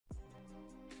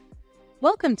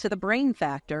Welcome to The Brain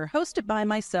Factor, hosted by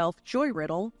myself, Joy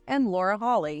Riddle, and Laura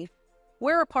Hawley.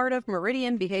 We're a part of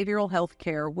Meridian Behavioral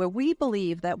Healthcare, where we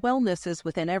believe that wellness is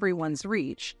within everyone's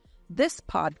reach. This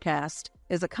podcast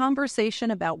is a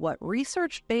conversation about what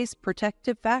research-based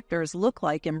protective factors look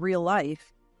like in real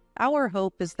life. Our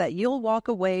hope is that you'll walk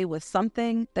away with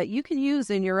something that you can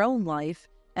use in your own life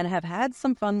and have had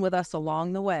some fun with us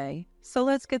along the way. So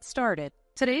let's get started.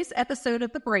 Today's episode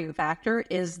of The Brain Factor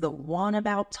is the one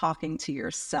about talking to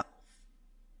yourself.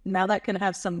 Now that can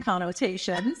have some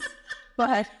connotations,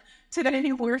 but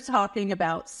today we're talking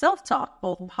about self-talk,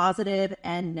 both positive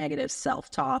and negative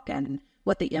self-talk, and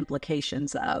what the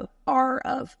implications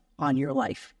are on your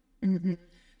life. Mm-hmm.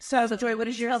 So, Joy, what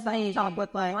does your self-talk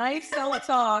look like? My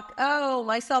self-talk,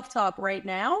 my self-talk right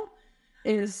now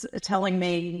is telling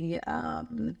me,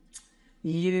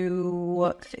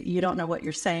 you don't know what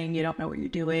you're saying. You don't know what you're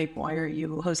doing. Why are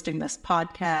you hosting this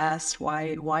podcast?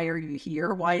 Why are you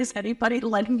here? Why is anybody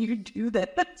letting you do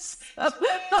this?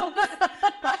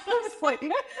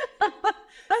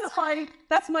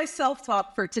 That's my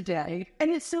self-talk for today. And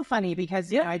it's so funny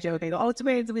because, I joke, I go, it's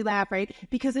ways we laugh, right?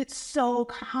 Because it's so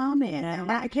common.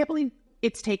 And I can't believe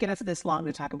it's taken us this long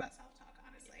to talk about self-talk,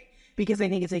 honestly, because I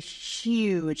think it's a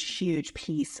huge, huge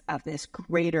piece of this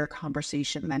greater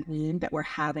conversation that we're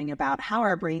having about how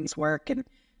our brains work and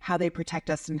how they protect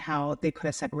us and how they put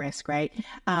us at risk, right?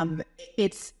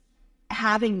 It's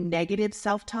having negative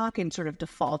self-talk and sort of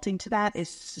defaulting to that is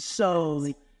so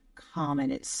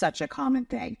common. It's such a common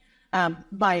thing.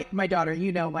 My daughter,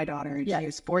 my daughter, she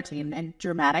is 14 and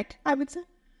dramatic, I would say.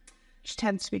 She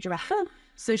tends to be dramatic.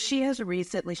 So she has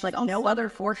recently, she's like no other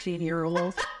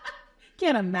 14-year-old.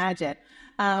 Can't imagine.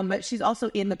 But she's also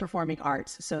in the performing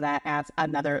arts. So that adds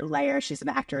another layer. She's an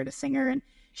actor and a singer. And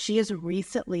she has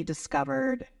recently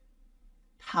discovered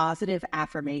positive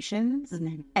affirmations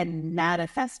and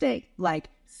manifesting, like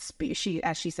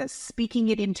as she says, speaking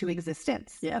it into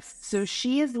existence. Yes. So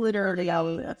she is literally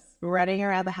running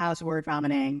around the house, word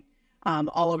vomiting,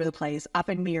 all over the place, up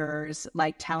in mirrors,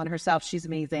 like telling herself she's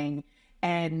amazing.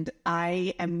 And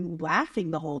I am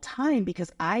laughing the whole time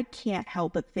because I can't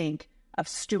help but think of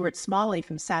Stuart Smalley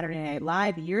from Saturday Night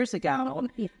Live years ago.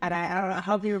 And I don't know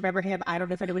how you remember him. I don't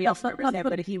know if anybody else remembers him,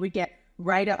 but he would get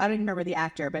right up. I don't even remember the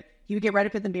actor, but he would get right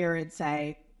up in the mirror and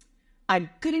say, I'm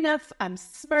good enough, I'm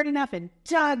smart enough, and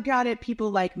doggone it,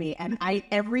 people like me. And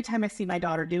every time I see my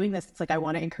daughter doing this, it's like I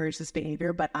want to encourage this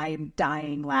behavior, but I am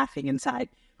dying laughing inside,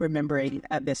 remembering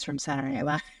this from Saturday Night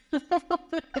Live.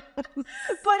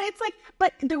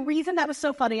 But the reason that was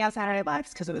so funny on Saturday Night Live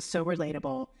is because it was so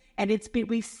relatable. And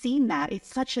we've seen that.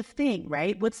 It's such a thing,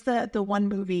 right? What's the one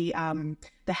movie,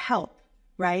 The Help,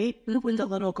 right? With the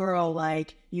little girl,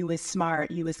 like, you was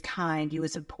smart, you was kind, you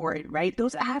was important, right?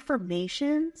 Those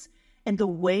affirmations and the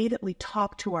way that we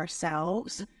talk to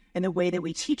ourselves and the way that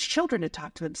we teach children to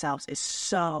talk to themselves is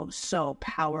so, so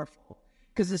powerful,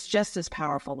 because it's just as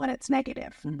powerful when it's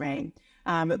negative, right?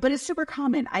 But it's super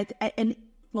common. And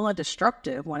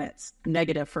destructive when it's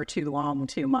negative for too long,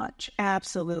 too much.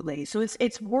 Absolutely. So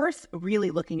it's worth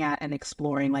really looking at and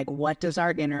exploring, like, what does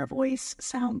our inner voice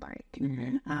sound like?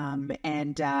 Mm-hmm.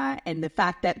 And the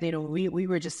fact that, we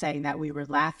were just saying that we were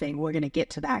laughing, we're going to get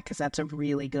to that because that's a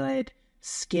really good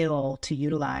skill to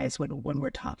utilize when we're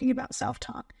talking about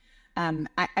self-talk.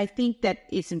 I think that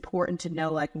it's important to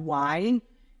know, like, why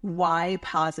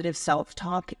positive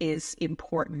self-talk is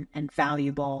important and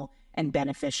valuable and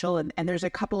beneficial. And there's a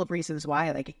couple of reasons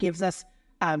why. Like, it gives us,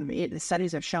 the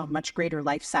studies have shown much greater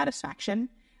life satisfaction.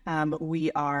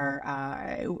 It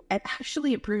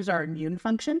actually improves our immune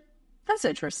function. That's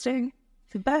interesting.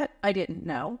 That I didn't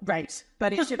know. Right.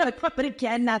 But but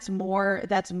again, that's more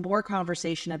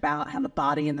conversation about how the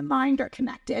body and the mind are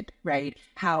connected, right?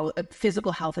 How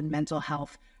physical health and mental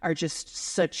health are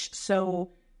just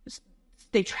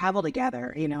they travel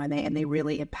together, and they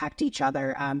really impact each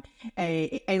other.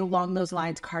 Along those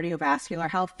lines, cardiovascular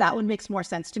health, that one makes more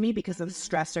sense to me because of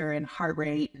stressor and heart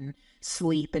rate and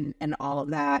sleep and all of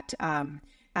that.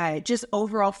 Just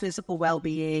overall physical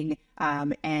well-being,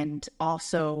 and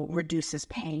also reduces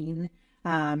pain,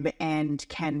 and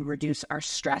can reduce our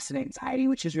stress and anxiety,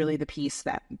 which is really the piece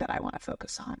that I want to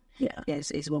focus on. Yeah,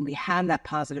 is when we have that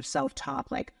positive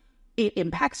self-talk, like, it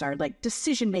impacts our, like,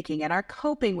 decision-making and our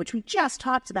coping, which we just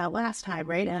talked about last time,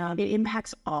 right? Yeah. It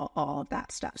impacts all of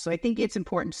that stuff. So I think it's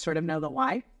important to sort of know the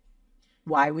why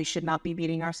we should not be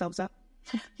beating ourselves up.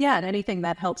 Yeah, and anything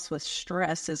that helps with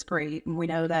stress is great. And we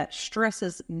know that stress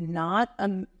is not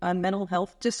a mental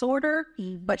health disorder,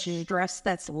 but stress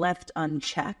that's left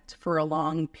unchecked for a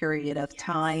long period of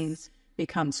time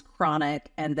becomes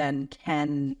chronic and then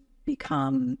can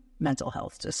become mental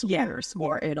health disorders,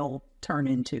 or it'll turn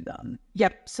into them.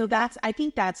 Yep. So I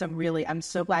think that's I'm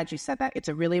so glad you said that. It's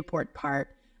a really important part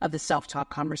of the self-talk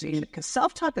conversation, because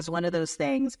self-talk is one of those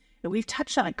things, and we've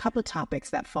touched on a couple of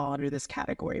topics that fall under this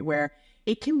category, where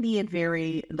it can be a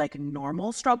very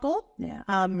normal struggle,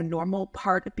 normal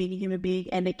part of being a human being,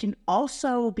 and it can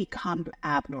also become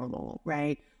abnormal,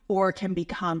 right? Or can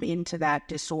become into that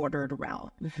disordered realm.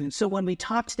 Mm-hmm. So when we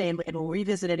talk today, and we'll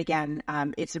revisit it again,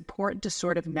 it's important to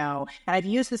sort of know, and I've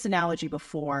used this analogy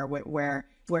before, where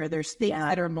there's things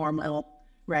that are normal,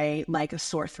 right? Like a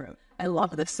sore throat. I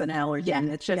love this analogy. Yeah,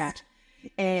 it's just,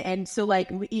 and so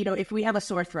if we have a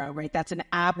sore throat, right, that's an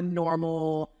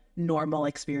normal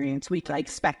experience. We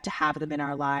expect to have them in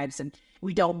our lives, and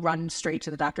we don't run straight to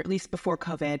the doctor. At least before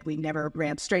COVID, we never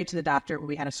ran straight to the doctor when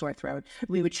we had a sore throat.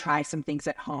 We would try some things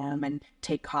at home and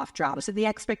take cough drops. So the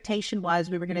expectation was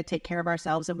we were going to take care of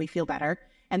ourselves and we feel better,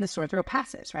 and the sore throat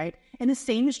passes, right? And the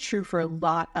same is true for a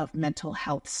lot of mental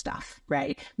health stuff,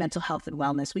 right? Mental health and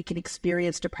wellness. We can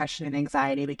experience depression and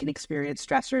anxiety. We can experience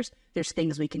stressors. There's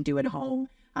things we can do at home.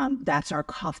 That's our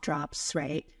cough drops,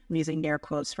 right? I'm using air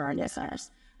quotes for our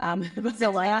listeners. So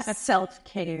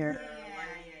self-care,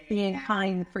 being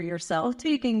kind for yourself,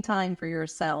 taking time for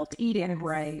yourself, eating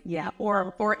right,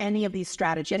 or any of these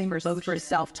strategies for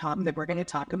self-talk that we're going to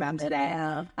talk about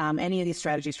today. Any of these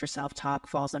strategies for self-talk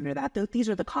falls under that. These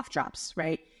are the cough drops,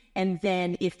 right? And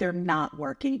then if they're not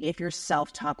working, if your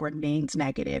self-talk remains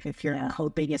negative, if your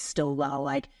coping is still low,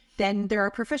 then there are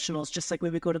professionals, just like we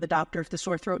would go to the doctor if the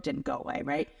sore throat didn't go away,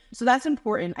 right? So that's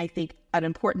important. I think an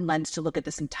important lens to look at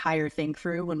this entire thing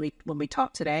through when we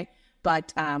talk today.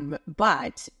 But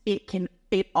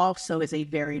it also is a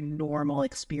very normal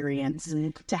experience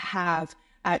to have.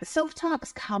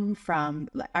 Self-talk comes from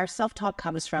our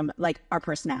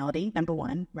personality, number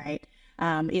one, right?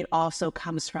 It also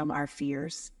comes from our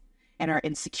fears and our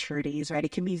insecurities, right?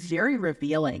 It can be very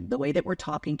revealing. The way that we're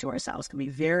talking to ourselves can be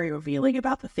very revealing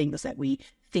about the things that we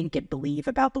think and believe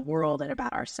about the world and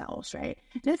about ourselves, right?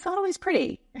 And it's not always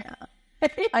pretty. Yeah.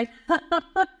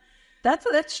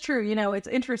 That's true. It's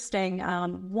interesting.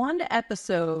 One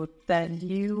episode that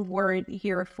you weren't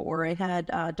here for, I had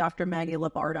Dr. Maggie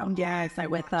Labardo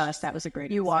with us. That was a great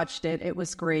episode. You watched it. It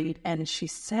was great. And she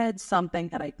said something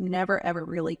that I'd never, ever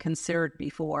really considered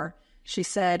before. She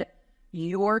said,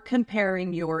 you're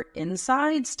comparing your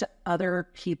insides to other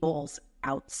people's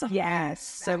outside. Yes.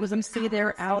 So I was going to see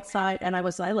their outside, and I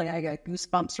was I got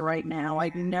goosebumps right now.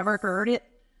 I'd never heard it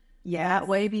that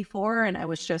way before, and I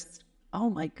was just, oh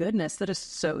my goodness, that is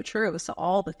so true. So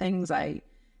all the things I,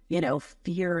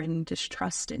 fear and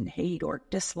distrust and hate or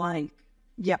dislike.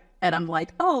 Yep. And I'm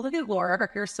like, oh, look at Laura. Her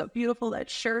hair's so beautiful. That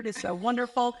shirt is so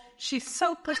wonderful. She's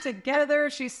so put together.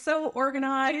 She's so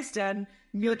organized. And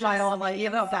you're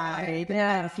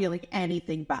just feeling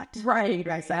anything but. Right,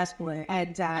 exactly.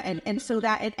 And so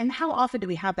that, and how often do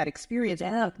we have that experience?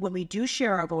 And when we do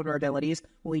share our vulnerabilities,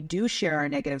 when we do share our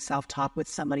negative self-talk with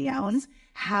somebody else,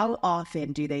 how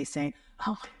often do they say,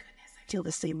 oh my goodness, I feel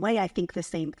the same way. I think the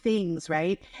same things,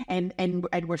 right? And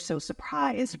we're so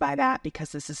surprised by that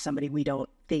because this is somebody we don't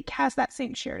think has that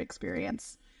same shared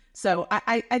experience. So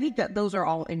I think that those are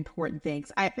all important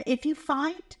things. If you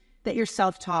find that your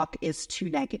self-talk is too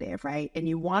negative, right? And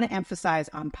you want to emphasize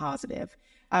on positive.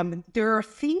 There are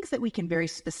things that we can very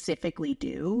specifically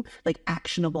do, like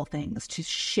actionable things to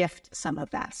shift some of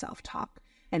that self-talk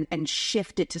and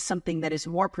shift it to something that is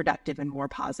more productive and more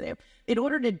positive. In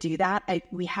order to do that,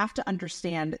 we have to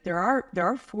understand there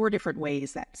are 4 different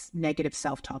ways that negative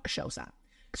self-talk shows up,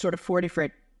 sort of 4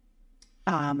 different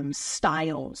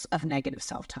styles of negative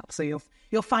self-talk. So you'll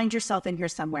find yourself in here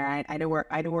somewhere. I know where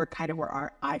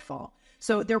I fall.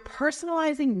 So they're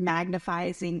personalizing,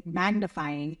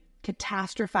 magnifying,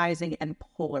 catastrophizing, and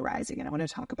polarizing. And I want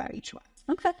to talk about each one.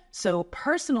 Okay. So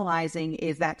personalizing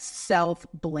is that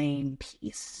self-blame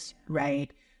piece,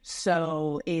 right?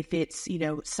 So if it's,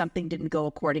 something didn't go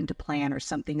according to plan or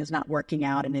something is not working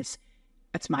out and it's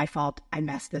my fault, I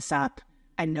messed this up,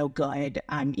 I'm no good,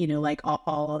 I'm,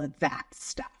 all of that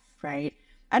stuff, right?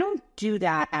 I don't do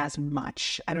that as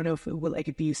much. I don't know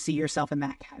if you see yourself in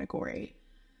that category.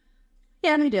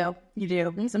 Yeah, I do. You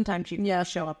do. Sometimes you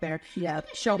show up there. Yeah,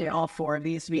 show me all 4 of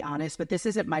these, to be honest. But this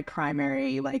isn't my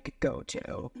primary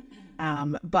go-to.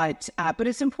 But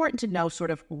it's important to know sort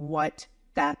of what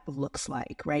that looks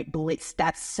like, right?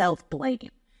 That's self-blame.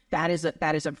 That is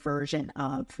a version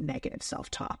of negative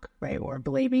self-talk, right? Or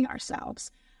blaming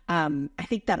ourselves. I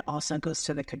think that also goes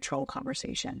to the control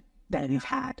conversation that we've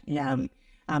had. Yeah.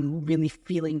 Really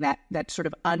feeling that sort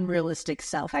of unrealistic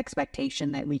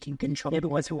self-expectation that we can control. It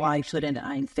was, why shouldn't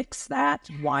I fix that?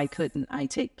 Why couldn't I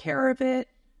take care of it?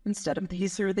 instead of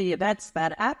these are the events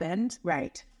that happened.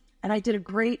 Right. And I did a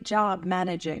great job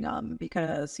managing them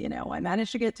because, you know, I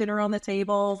managed to get dinner on the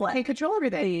table. Take control of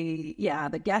everything.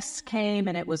 The guests came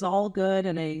and it was all good.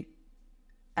 And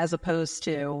as opposed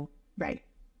to, right.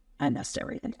 I messed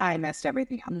everything. I messed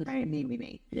everything up. Right.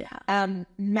 Me. Yeah.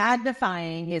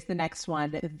 Magnifying is the next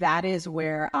one. That is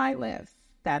where I live.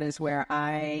 That is where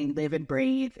I live and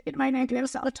breathe in my negative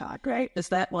self-talk, right? Is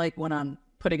that like when I'm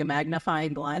putting a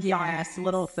magnifying glass on this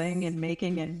little thing and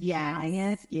making it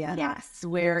giant? Yeah. Yes.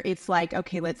 Where it's like,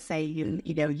 okay, let's say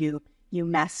you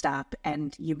messed up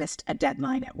and you missed a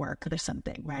deadline at work or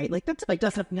something, right? Like that's like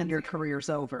doesn't mean your career's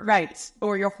over. Right.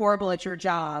 Or you're horrible at your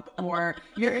job, or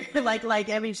you're like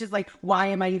I mean, it's just like, why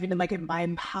am I even like my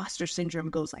imposter syndrome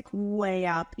goes like way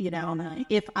up, you know?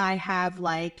 If I have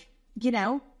like, you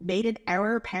know, made an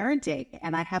error parenting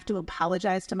and I have to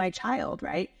apologize to my child,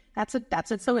 right? So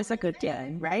it's a good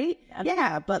day, right?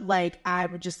 Yeah. But like, I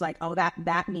would just like, oh,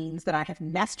 that means that I have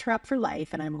messed her up for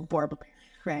life and I'm a horrible parent.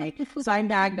 Right. So I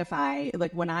magnify,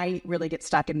 like when I really get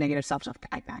stuck in negative self-talk,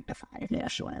 I magnify. Yeah,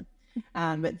 sure.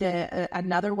 But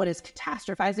another one is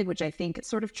catastrophizing, which I think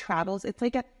sort of travels. It's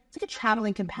like a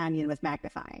traveling companion with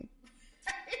magnifying.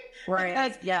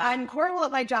 Right. Yeah. I'm horrible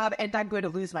at my job and I'm going to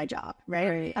lose my job.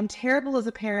 Right. I'm terrible as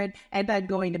a parent and I'm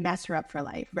going to mess her up for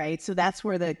life. Right. So that's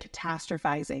where the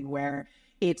catastrophizing, where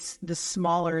it's the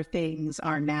smaller things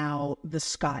are now the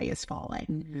sky is falling.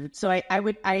 Mm-hmm. So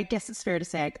I guess it's fair to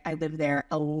say I live there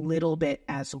a little bit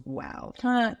as well.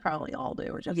 Probably all do,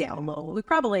 or just a little.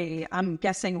 I'm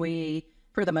guessing we,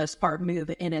 for the most part,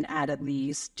 move in and out of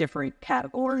these different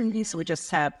categories. So we just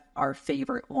have our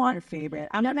favorite one.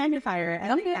 I'm a magnifier.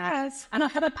 Yes. And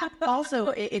also,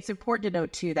 it's important to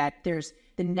note too that there's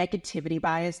the negativity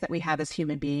bias that we have as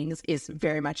human beings is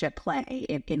very much at play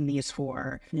in these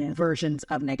four versions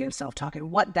of negative self-talk.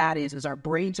 And what that is our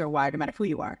brains are wired, no matter who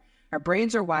you are, our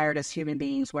brains are wired as human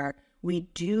beings where we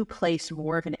do place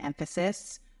more of an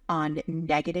emphasis on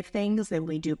negative things than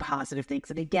we do positive things.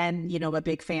 And again, you know, I'm a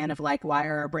big fan of like, why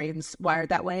are our brains wired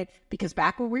that way? Because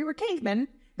back when we were cavemen,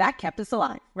 that kept us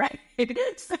alive, right?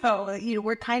 So, you know,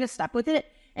 we're kind of stuck with it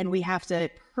and we have to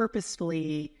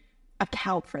purposefully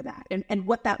account for that. And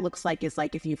what that looks like is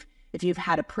like if you've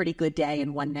had a pretty good day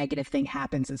and one negative thing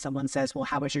happens and someone says, well,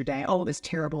 how was your day? Oh, it was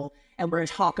terrible. And we're going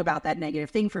to talk about that negative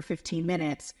thing for 15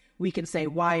 minutes. We can say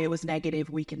why it was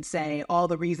negative. We can say all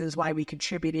the reasons why we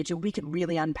contributed. We can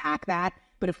really unpack that.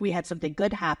 But if we had something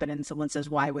good happen and someone says,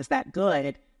 why was that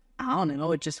good? I don't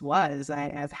know. It just was.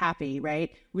 I was happy,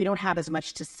 right? We don't have as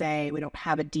much to say. We don't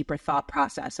have a deeper thought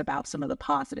process about some of the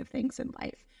positive things in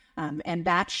life. And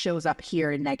that shows up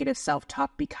here in negative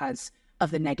self-talk because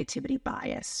of the negativity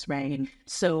bias, right?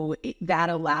 So that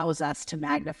allows us to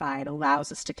magnify, it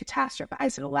allows us to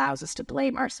catastrophize, it allows us to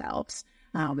blame ourselves.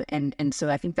 And so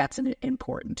I think that's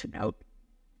important to note.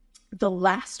 The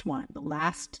last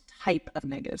type of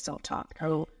negative self-talk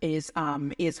is I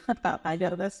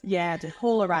know this. Yeah,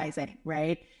 polarizing,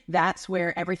 right? That's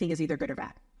where everything is either good or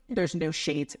bad. There's no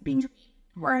shades between.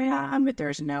 Right.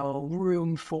 There's no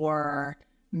room for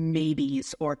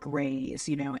maybes or grays,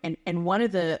 you know. And one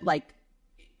of the like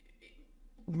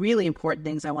really important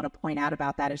things I want to point out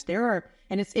about that is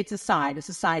it's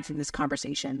aside from this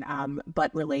conversation,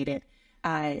 but related.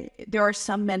 There are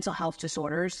some mental health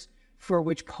disorders for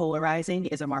which polarizing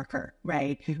is a marker,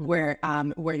 right?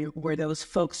 Mm-hmm. Where those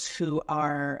folks who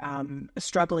are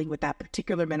struggling with that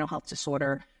particular mental health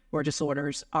disorder or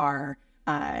disorders are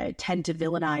tend to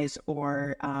villainize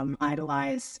or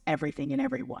idolize everything and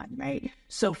everyone, right?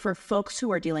 So for folks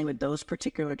who are dealing with those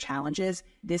particular challenges,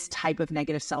 this type of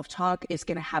negative self-talk is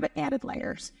going to have added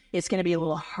layers. It's going to be a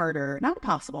little harder, not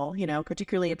impossible, you know,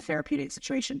 particularly in a therapeutic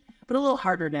situation, but a little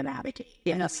harder to navigate.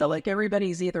 Yeah, so like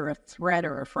everybody's either a threat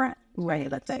or a friend.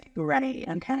 Right, let's say. Right,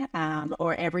 okay.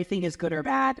 Or everything is good or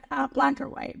bad, black or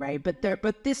white, right?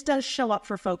 But this does show up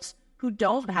for folks who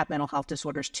don't have mental health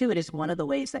disorders too. It is one of the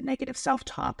ways that negative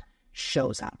self-talk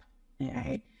shows up,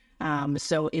 right?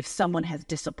 So if someone has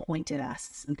disappointed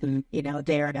us, you know,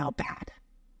 they are now bad,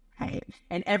 right?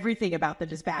 And everything about them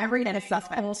is bad. Everything is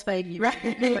suspect.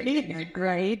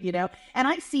 Right, you know? And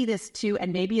I see this too,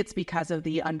 and maybe it's because of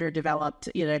the underdeveloped,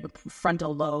 you know,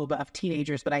 frontal lobe of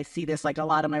teenagers, but I see this, like a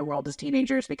lot of my world is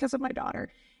teenagers because of my daughter.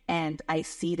 And I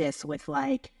see this with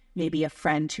like, maybe a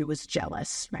friend who was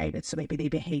jealous, right? And so maybe they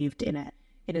behaved in it.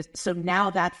 So now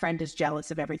that friend is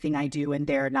jealous of everything I do and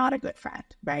they're not a good friend,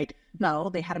 right? No,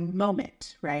 they had a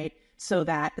moment, right? So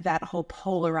that whole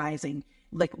polarizing,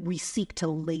 like we seek to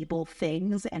label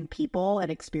things and people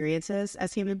and experiences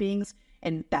as human beings,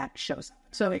 and that shows up.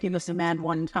 So if you miss a man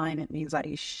one time, it means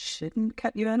I shouldn't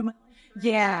cut you out of my life.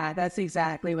 Yeah, that's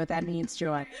exactly what that means,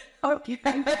 Joy. Okay.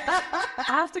 I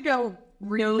have to go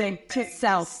really to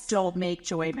self, don't make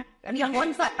joy. I mean,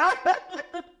 one side.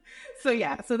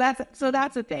 So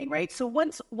that's a thing, right? So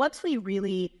once we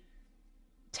really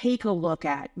take a look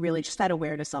at really just that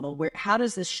awareness level, where how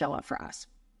does this show up for us?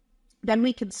 Then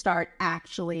we can start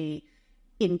actually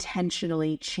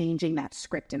intentionally changing that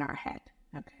script in our head.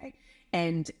 Okay.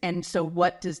 And so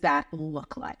what does that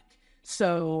look like?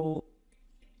 So,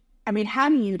 I mean, how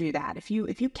do you do that? If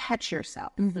you catch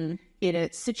yourself in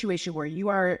a situation where you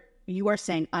are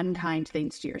saying unkind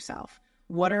things to yourself,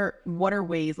 what are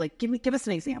ways, like, give us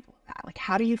an example of that. Like,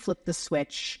 how do you flip the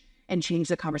switch and change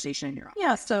the conversation in your own?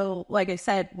 Yeah. So like I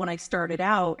said, when I started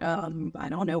out, I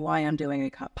don't know why I'm doing a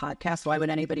podcast. Why would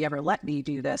anybody ever let me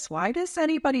do this? Why does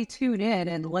anybody tune in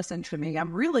and listen to me?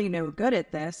 I'm really no good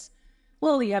at this.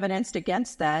 Well, the evidence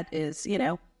against that is,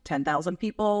 10,000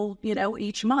 people,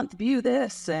 each month view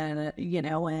this. And,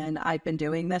 and I've been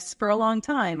doing this for a long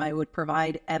time. I would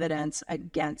provide evidence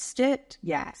against it.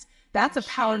 Yes. That's a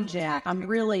pound jack. I'm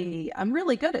really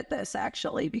good at this,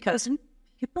 actually, because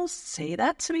people say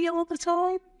that to me all the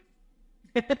time.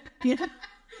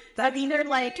 I mean, they're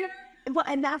like, well,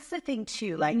 and that's the thing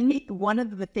too. Like, one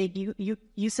of the things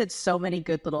you said so many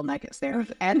good little nuggets there.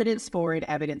 Evidence for and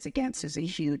evidence against is a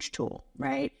huge tool,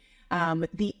 right?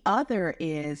 The other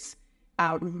is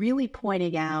really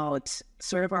pointing out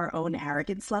sort of our own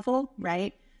arrogance level,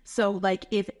 right? So, like,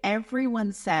 if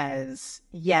everyone says,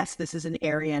 yes, this is an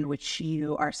area in which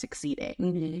you are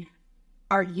succeeding,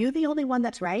 are you the only one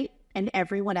that's right and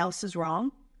everyone else is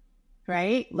wrong?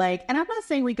 Right? Like, and I'm not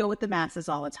saying we go with the masses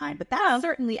all the time, but that's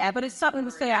certainly evidence. Something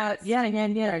to say out.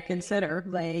 Yeah. Consider,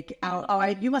 like,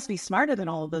 you must be smarter than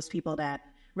all of those people that,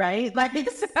 right? Like,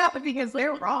 because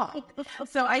they're wrong.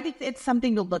 So I think it's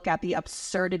something to look at the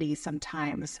absurdity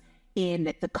sometimes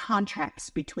in the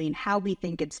contrast between how we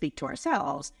think and speak to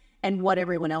ourselves and what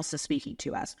everyone else is speaking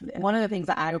to us. One of the things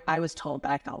that I was told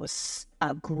that I thought was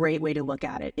a great way to look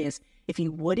at it is, if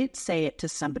you wouldn't say it to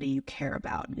somebody you care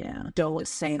about, don't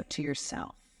say it to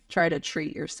yourself. Try to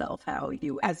treat yourself how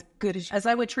you as good as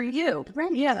I would treat you.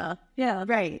 Right. Yeah.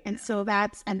 Right. And so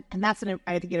that's that's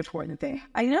I think an important thing.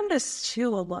 I noticed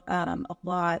too a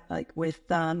lot, like with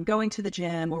going to the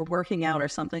gym or working out or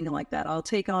something like that. I'll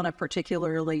take on a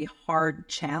particularly hard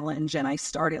challenge and I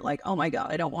start it like, oh my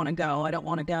God, I don't want to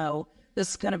go.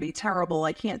 This is going to be terrible.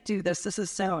 I can't do this. This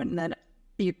is so, and then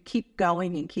you keep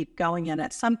going. And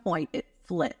at some point it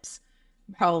flips,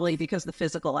 probably because the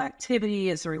physical activity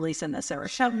is releasing the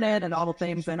serotonin and all the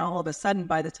things. And all of a sudden,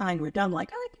 by the time we're done,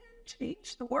 like, I can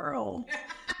change the world.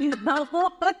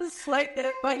 It's like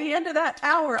by the end of that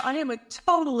hour, I am a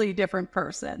totally different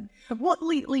person,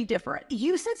 completely different.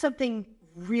 You said something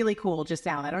really cool just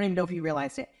now. I don't even know if you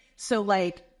realized it. So,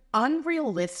 like,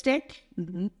 unrealistic,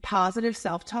 positive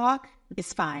self-talk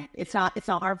is fine. It's not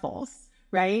harmful.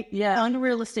 Right? Yeah.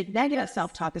 Unrealistic negative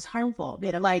self-talk is harmful.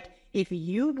 Like, if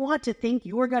you want to think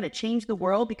you are going to change the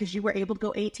world because you were able to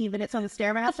go 18 minutes on the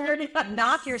Stairmaster,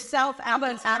 knock yourself out.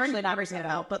 Actually, not yourself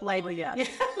out, but like,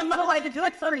 like to do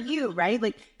it for you, right?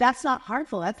 Like, that's not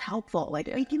harmful. That's helpful. Like,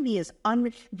 thinking me is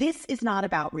this is not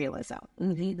about realism.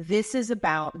 This is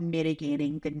about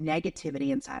mitigating the negativity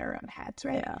inside our own heads,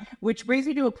 right? Yeah. Which brings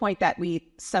me to a point that we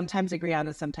sometimes agree on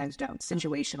and sometimes don't,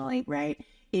 situationally, right?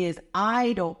 Is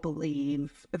I don't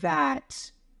believe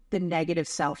that the negative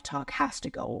self-talk has to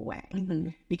go away,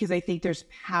 because I think there's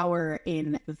power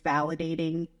in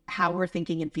validating how we're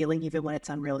thinking and feeling, even when it's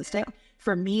unrealistic.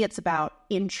 For me, it's about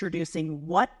introducing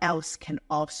what else can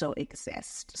also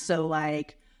exist. So,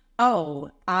 like,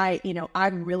 I'm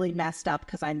really messed up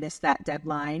because I missed that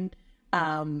deadline.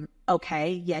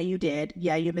 Okay, yeah, you did.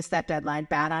 Yeah, you missed that deadline.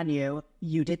 Bad on you.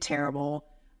 You did terrible.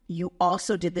 You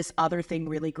also did this other thing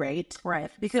really great. Right.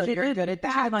 Because so you're good at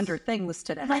that. 500 things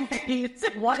today.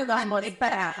 One of them was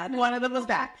bad. One of them was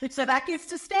bad. So that gets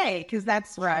to stay, because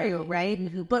that's true,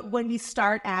 right? But when we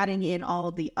start adding in all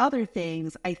of the other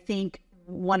things, I think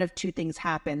one of two things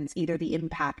happens. Either the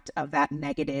impact of that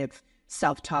negative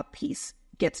self-talk piece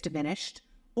gets diminished,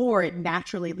 or it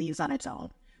naturally leaves on its own.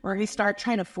 Or we start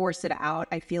trying to force it out,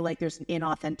 I feel like there's an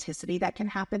inauthenticity that can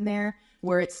happen there,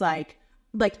 where it's like,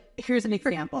 here's an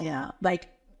example. Yeah. Like,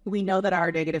 we know that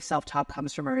our negative self-talk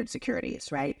comes from our insecurities,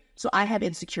 right? So I have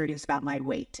insecurities about my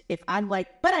weight. If I'm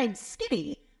like, but I'm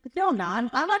skinny. Like, no, I'm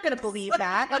not going to believe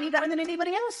that any better than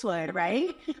anybody else would,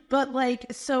 right? But, like,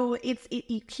 so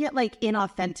you can't, like,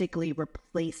 inauthentically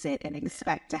replace it and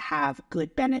expect to have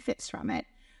good benefits from it.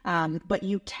 But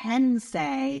you can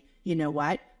say, you know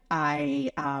what? I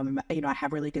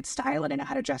have really good style and I know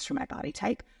how to dress for my body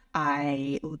type.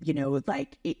 I'm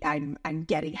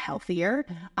getting healthier.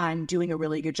 I'm doing a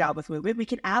really good job with movement. We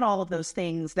can add all of those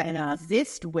things that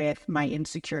exist with my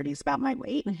insecurities about my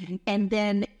weight. And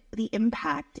then the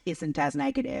impact isn't as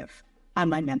negative on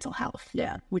my mental health.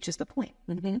 Yeah. Which is the point.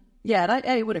 Yeah, and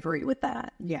I would agree with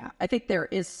that. Yeah. I think there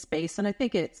is space, and I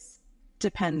think it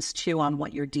depends too on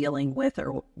what you're dealing with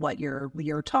or what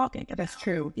you're talking about. That's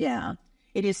true. Yeah.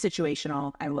 It is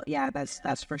situational.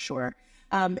 That's for sure.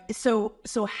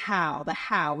 So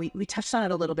how we touched on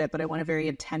it a little bit, but I want to very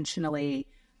intentionally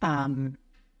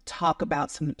talk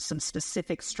about some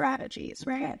specific strategies,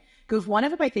 right? Because one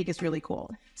of them I think is really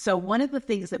cool. So one of the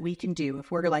things that we can do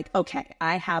if we're like, okay,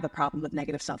 I have a problem with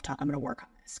negative self-talk, I'm going to work on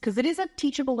this because it is a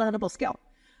teachable, learnable skill.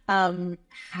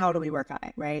 How do we work on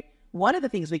it, right? One of the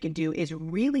things we can do is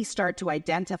really start to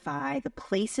identify the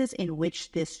places in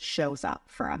which this shows up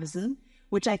for us,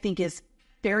 which I think is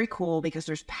very cool because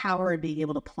there's power in being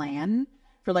able to plan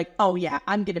for like, oh yeah,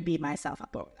 I'm going to beat myself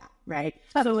up over that, right?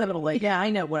 So literally, yeah, I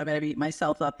know what I'm going to beat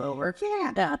myself up over.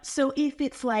 Yeah. So if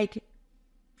it's like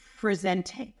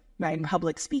presenting, right,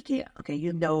 public speaking, okay,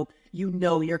 you know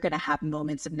you're going to have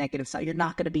moments of negative self. You're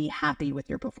not going to be happy with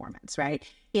your performance, right?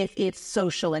 If it's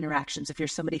social interactions, if you're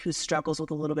somebody who struggles with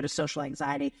a little bit of social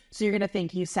anxiety, so you're going to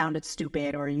think you sounded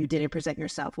stupid or you didn't present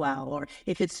yourself well, or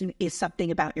if it's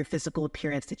something about your physical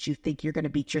appearance that you think you're going to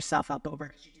beat yourself up over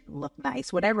because you didn't look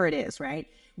nice, whatever it is, right?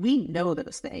 We know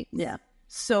those things. Yeah.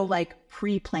 So like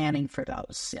pre-planning for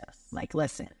those. Yes. Like,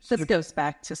 listen. This goes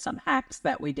back to some hacks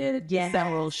that we did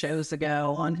several shows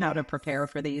ago on how to prepare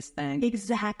for these things.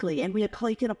 Exactly. And we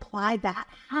can apply that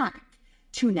hack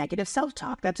to negative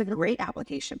self-talk. That's a great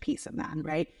application piece of that,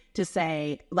 right? To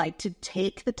say, like, to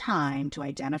take the time to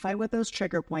identify what those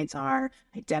trigger points are,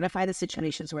 identify the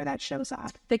situations where that shows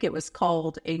up. I think it was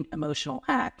called Emotional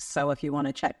Hacks. So if you want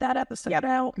to check that episode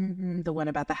out. The one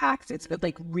about the hacks, it's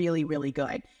like really, really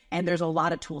good. And there's a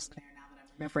lot of tools there now that I'm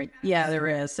remembering. Yeah, there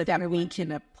is. So that we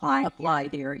can apply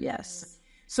here. Yes.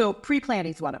 So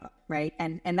pre-planning is one of them, right?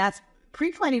 And that's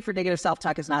pre-planning for negative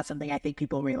self-talk is not something I think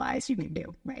people realize you can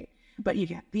do, right? But you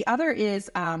can. The other is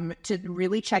to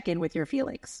really check in with your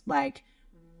feelings. Like,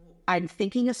 I'm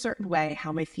thinking a certain way.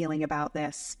 How am I feeling about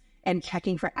this? And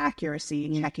checking for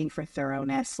accuracy, checking for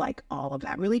thoroughness, like all of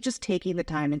that. Really just taking the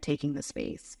time and taking the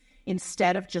space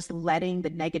instead of just letting the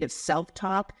negative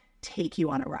self-talk take you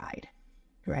on a ride,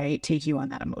 right? Take you on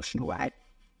that emotional ride.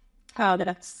 Oh,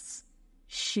 that's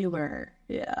humor.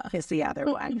 Yeah. Is the other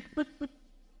one.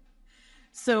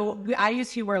 So I use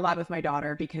humor a lot with my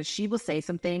daughter because she will say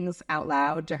some things out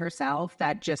loud to herself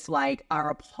that just like are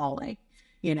appalling,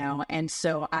 And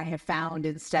so I have found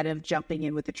instead of jumping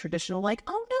in with the traditional, like,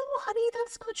 oh no, honey,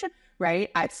 that's not true, right?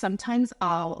 Sometimes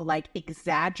I'll like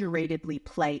exaggeratedly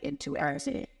play into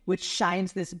it, which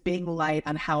shines this big light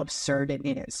on how absurd it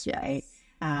is, right?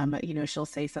 She'll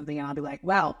say something and I'll be like,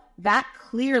 well, that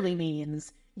clearly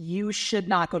means you should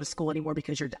not go to school anymore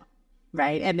because you're dumb.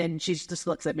 Right. And then she just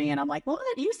looks at me and I'm like, well,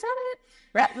 you said it.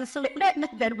 Right. So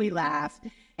then we laugh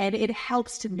and it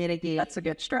helps to mitigate. That's a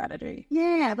good strategy.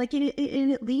 Yeah. Like it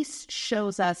at least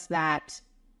shows us that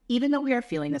even though we are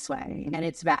feeling this way and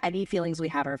any feelings we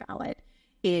have are valid,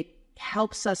 it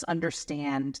helps us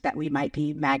understand that we might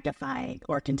be magnifying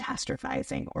or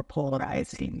catastrophizing or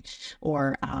polarizing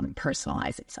or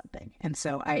personalizing something. And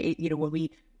so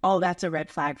that's a red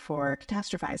flag for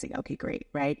catastrophizing. Okay, great.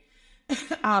 Right.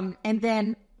 And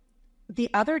then the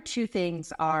other two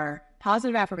things are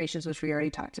positive affirmations, which we already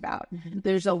talked about.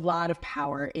 There's a lot of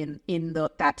power in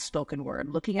that spoken word,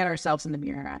 looking at ourselves in the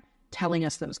mirror, telling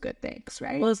us those good things,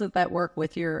 right? Well, isn't that work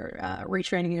with your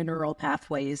retraining your neural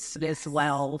pathways as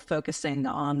well, focusing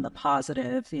on the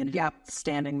positive,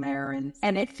 standing there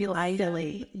and it feels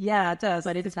silly. Yeah, it does,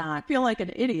 but it does not feel like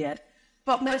an idiot.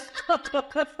 But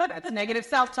that's negative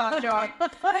self-talk, John.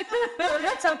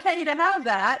 It's okay to have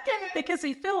that because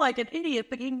you feel like an idiot,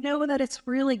 but you know that it's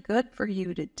really good for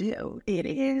you to do. It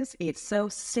is. So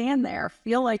stand there,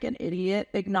 feel like an idiot,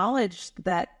 acknowledge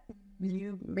that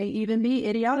you may even be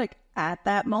idiotic at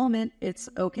that moment. It's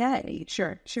okay.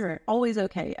 Sure. Always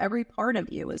okay. Every part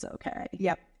of you is okay.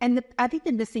 Yep. And I think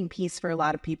the missing piece for a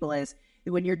lot of people is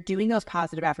when you're doing those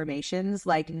positive affirmations,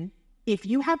 like, if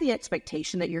you have the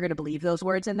expectation that you're going to believe those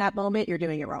words in that moment, you're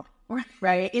doing it wrong,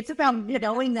 right? It's about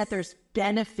knowing that there's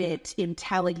benefit in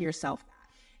telling yourself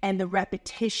that. And the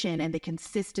repetition and the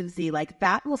consistency, like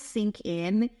that will sink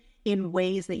in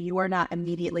ways that you are not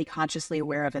immediately consciously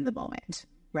aware of in the moment,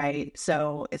 right?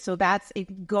 So that's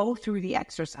it. Go through the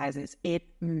exercises. It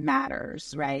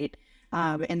matters, right?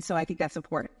 And so I think that's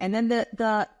important. And then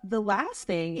the last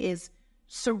thing is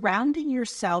surrounding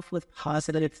yourself with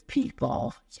positive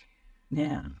people.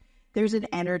 Yeah. There's an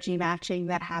energy matching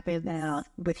that happens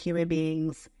with human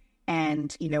beings.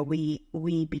 And, you know,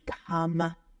 we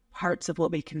become parts of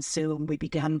what we consume. We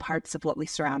become parts of what we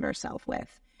surround ourselves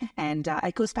with. And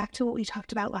it goes back to what we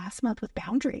talked about last month with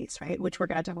boundaries, right? Which we're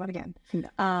going to talk about again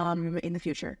in the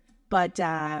future. But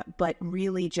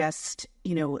really just,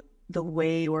 you know, the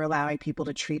way we're allowing people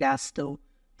to treat us,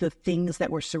 the things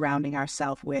that we're surrounding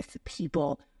ourselves with,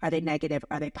 people, are they negative?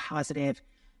 Are they positive?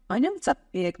 I know it's a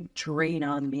big drain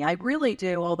on me. I really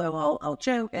do, although I'll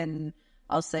joke and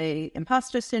I'll say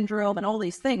imposter syndrome and all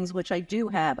these things, which I do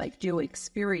have, I do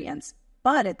experience.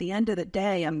 But at the end of the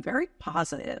day, I'm very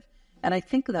positive. And I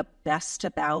think the best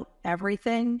about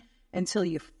everything until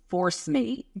you force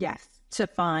me to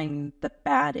find the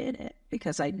bad in it,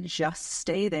 because I just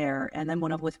stay there. And then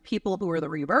when I'm with people who are the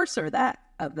reverse of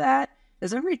that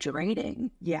is very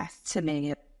draining. To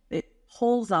me, it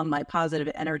pulls on my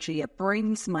positive energy. It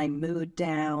brings my mood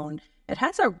down. It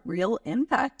has a real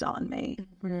impact on me.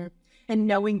 Mm-hmm. And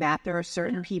knowing that there are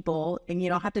certain people, and you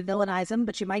don't have to villainize them,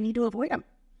 but you might need to avoid them.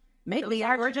 Maybe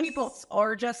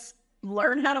or just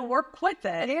learn how to work with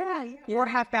it. Yeah. Or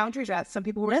have boundaries that some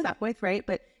people were stuck with, right?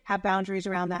 But have boundaries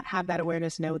around that, have that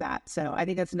awareness, know that. So I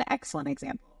think that's an excellent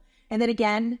example. And then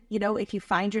again, you know, if you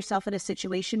find yourself in a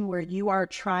situation where you are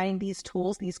trying these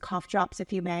tools, these cough drops,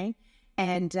 if you may,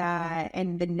 and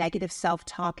the negative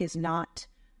self-talk is not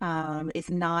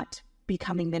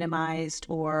becoming minimized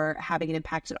or having an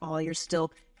impact at all, you're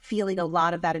still feeling a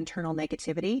lot of that internal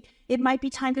negativity, it might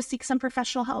be time to seek some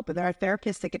professional help. And there are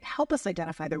therapists that can help us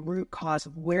identify the root cause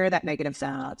of where that negative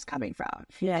sound's coming from.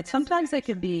 Yeah, sometimes it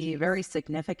can be very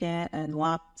significant and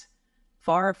locked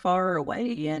far, far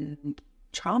away in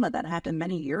trauma that happened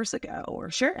many years ago.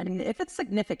 Or sure. And if it's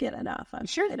significant enough, I'm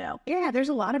sure, you know. Yeah, there's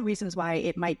a lot of reasons why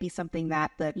it might be something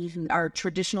that even our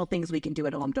traditional things we can do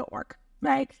at home don't work,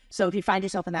 right? So if you find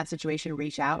yourself in that situation,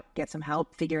 reach out, get some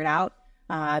help, figure it out.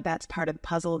 That's part of the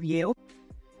puzzle of you.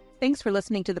 Thanks for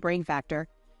listening to The Brain Factor.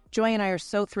 Joy and I are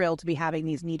so thrilled to be having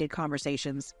these needed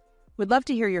conversations. We'd love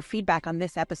to hear your feedback on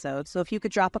this episode, so if you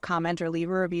could drop a comment or leave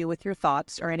a review with your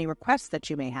thoughts or any requests that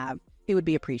you may have, it would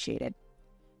be appreciated.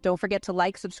 Don't forget to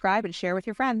like, subscribe, and share with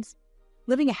your friends.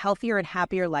 Living a healthier and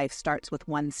happier life starts with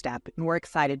one step, and we're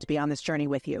excited to be on this journey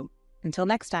with you. Until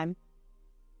next time.